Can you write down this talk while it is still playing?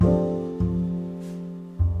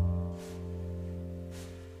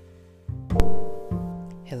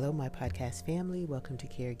podcast family. Welcome to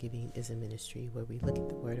Caregiving is a Ministry, where we look at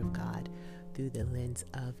the Word of God through the lens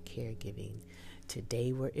of caregiving.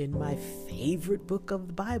 Today we're in my favorite book of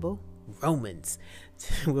the Bible, Romans.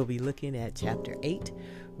 We'll be looking at chapter 8,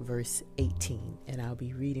 verse 18, and I'll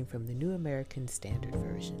be reading from the New American Standard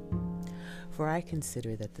Version. For I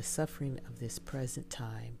consider that the suffering of this present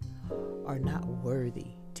time are not worthy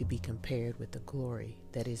to be compared with the glory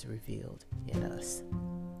that is revealed in us.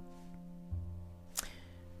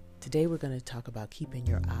 Today we're going to talk about keeping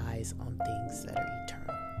your eyes on things that are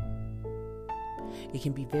eternal. It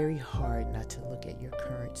can be very hard not to look at your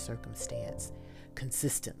current circumstance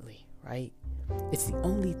consistently, right? It's the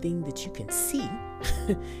only thing that you can see.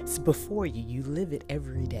 It's before you. You live it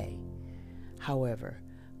every day. However,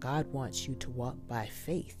 God wants you to walk by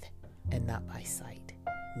faith and not by sight.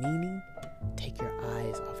 Meaning, take your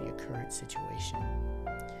eyes off your current situation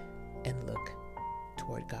and look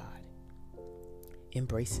toward God.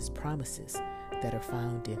 Embrace His promises that are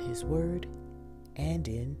found in His Word and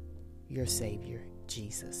in your Savior,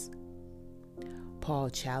 Jesus. Paul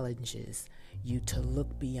challenges you to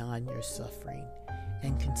look beyond your suffering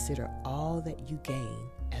and consider all that you gain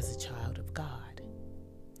as a child of God.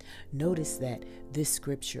 Notice that this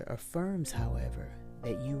scripture affirms, however,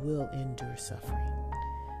 that you will endure suffering.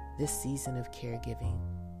 This season of caregiving,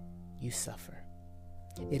 you suffer.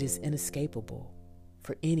 It is inescapable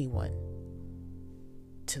for anyone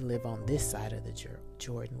to live on this side of the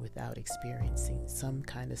Jordan without experiencing some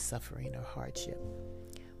kind of suffering or hardship.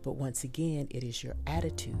 But once again, it is your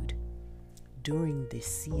attitude during this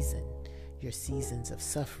season, your seasons of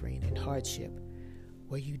suffering and hardship,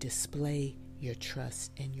 where you display your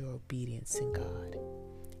trust and your obedience in God,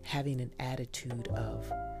 having an attitude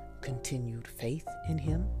of continued faith in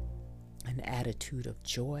Him, an attitude of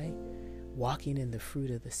joy, walking in the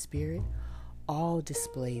fruit of the Spirit, all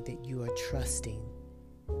display that you are trusting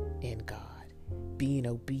in God, being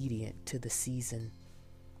obedient to the season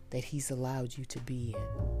that He's allowed you to be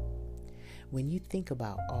in. When you think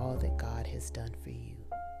about all that God has done for you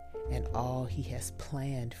and all He has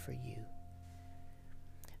planned for you,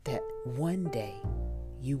 that one day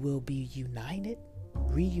you will be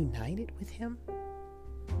reunited with Him,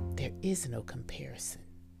 there is no comparison.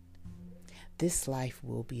 This life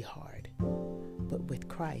will be hard, but with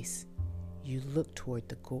Christ, you look toward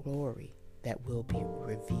the glory that will be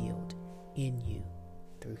revealed in you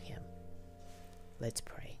through Him. Let's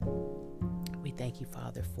pray. We thank you,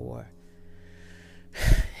 Father, for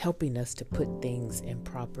helping us to put things in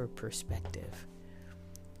proper perspective.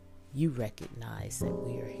 You recognize that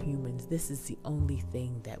we are humans. This is the only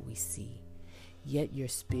thing that we see. Yet your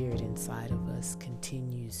Spirit inside of us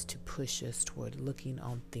continues to push us toward looking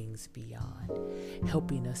on things beyond,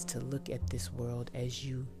 helping us to look at this world as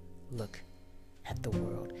you look at the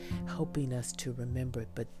world, helping us to remember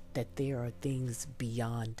that there are things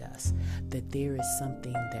beyond us, that there is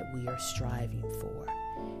something that we are striving for,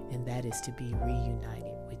 and that is to be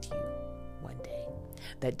reunited with you one day.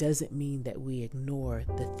 That doesn't mean that we ignore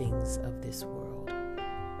the things of this world,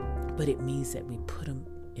 but it means that we put them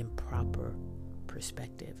in proper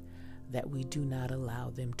perspective, that we do not allow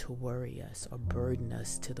them to worry us or burden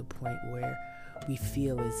us to the point where we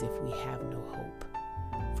feel as if we have no hope.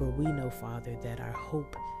 For we know, Father, that our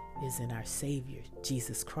hope is in our Savior,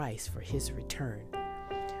 Jesus Christ, for His return,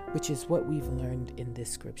 which is what we've learned in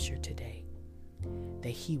this scripture today, that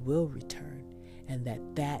He will return, and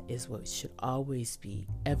that is what should always be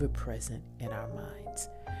ever present in our minds,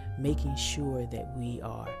 making sure that we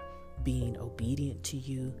are being obedient to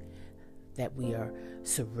you, that we are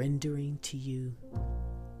surrendering to you,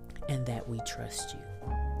 and that we trust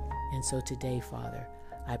you. And so today, Father,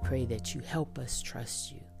 I pray that you help us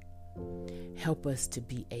trust you. Help us to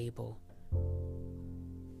be able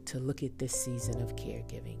to look at this season of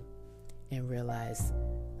caregiving and realize,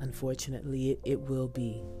 unfortunately, it will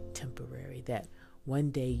be temporary, that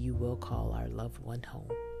one day you will call our loved one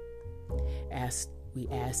home. We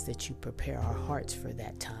ask that you prepare our hearts for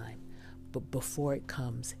that time. But before it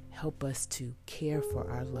comes, help us to care for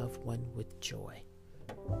our loved one with joy.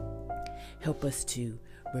 Help us to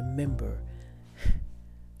remember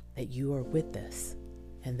that you are with us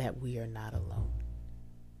and that we are not alone.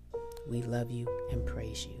 We love you and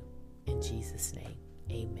praise you. In Jesus' name,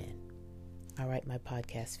 amen. All right, my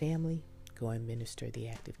podcast family, go and minister the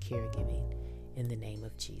act of caregiving in the name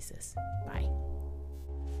of Jesus. Bye.